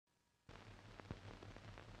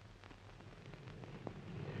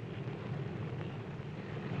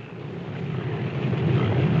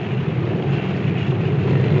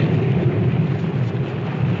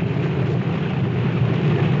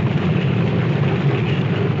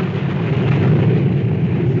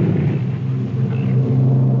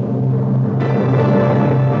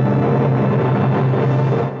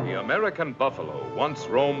American buffalo once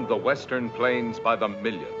roamed the western plains by the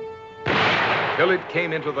million, till it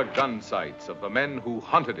came into the gun sights of the men who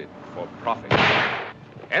hunted it for profit.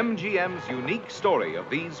 MGM's unique story of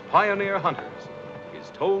these pioneer hunters is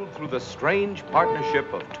told through the strange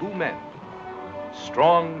partnership of two men.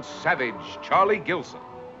 Strong, savage Charlie Gilson,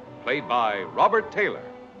 played by Robert Taylor.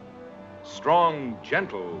 Strong,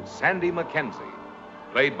 gentle Sandy McKenzie,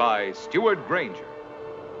 played by Stuart Granger.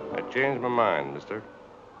 I changed my mind, mister.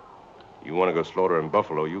 You want to go slaughtering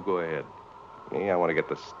buffalo, you go ahead. Me, I want to get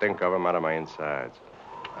the stink of them out of my insides.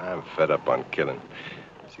 I'm fed up on killing.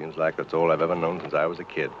 Seems like that's all I've ever known since I was a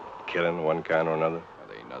kid. Killing one kind or another. Well,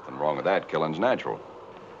 there ain't nothing wrong with that. Killing's natural.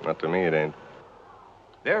 Not to me, it ain't.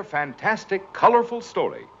 Their fantastic, colorful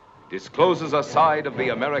story discloses a side of the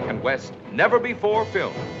American West never before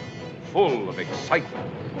filmed, full of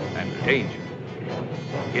excitement and danger.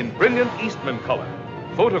 In brilliant Eastman color,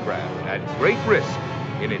 photographed at great risk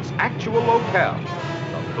in its actual locale,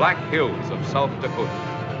 the Black Hills of South Dakota.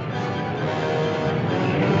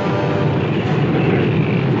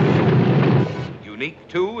 Unique,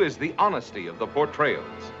 too, is the honesty of the portrayals.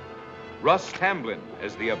 Russ Tamblyn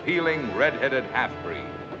as the appealing, red-headed half-breed.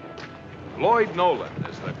 Lloyd Nolan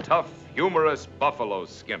as the tough, humorous buffalo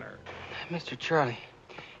skinner. Mr. Charlie,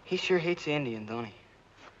 he sure hates the Indian, don't he?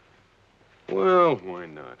 Well, why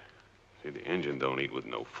not? See, the Injun don't eat with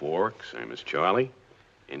no fork, same as Charlie.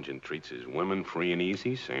 Injun treats his women free and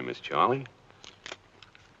easy, same as Charlie.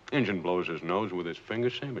 Injun blows his nose with his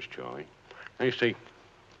fingers, same as Charlie. Now, you see,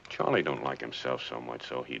 Charlie don't like himself so much,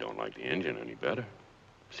 so he don't like the Injun any better.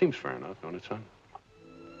 Seems fair enough, don't it, son?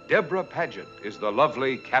 Deborah Paget is the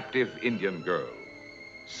lovely, captive Indian girl.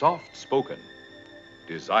 Soft-spoken,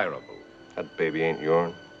 desirable. That baby ain't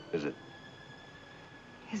yourn, is it?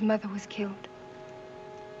 His mother was killed.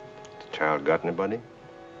 The child got anybody?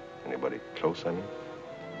 Anybody close, I mean?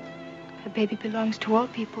 The baby belongs to all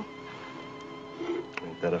people.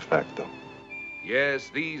 Ain't that a fact, though?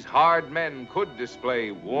 Yes, these hard men could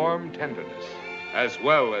display warm tenderness as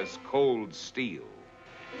well as cold steel.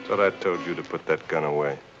 Thought I told you to put that gun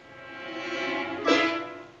away.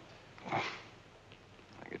 I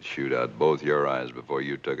could shoot out both your eyes before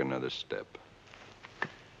you took another step.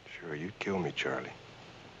 Sure, you'd kill me, Charlie.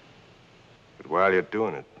 But while you're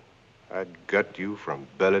doing it, I'd gut you from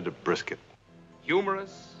belly to brisket.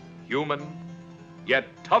 Humorous, human, yet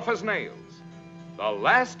tough as nails. The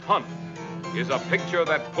Last Hunt is a picture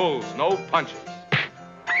that pulls no punches.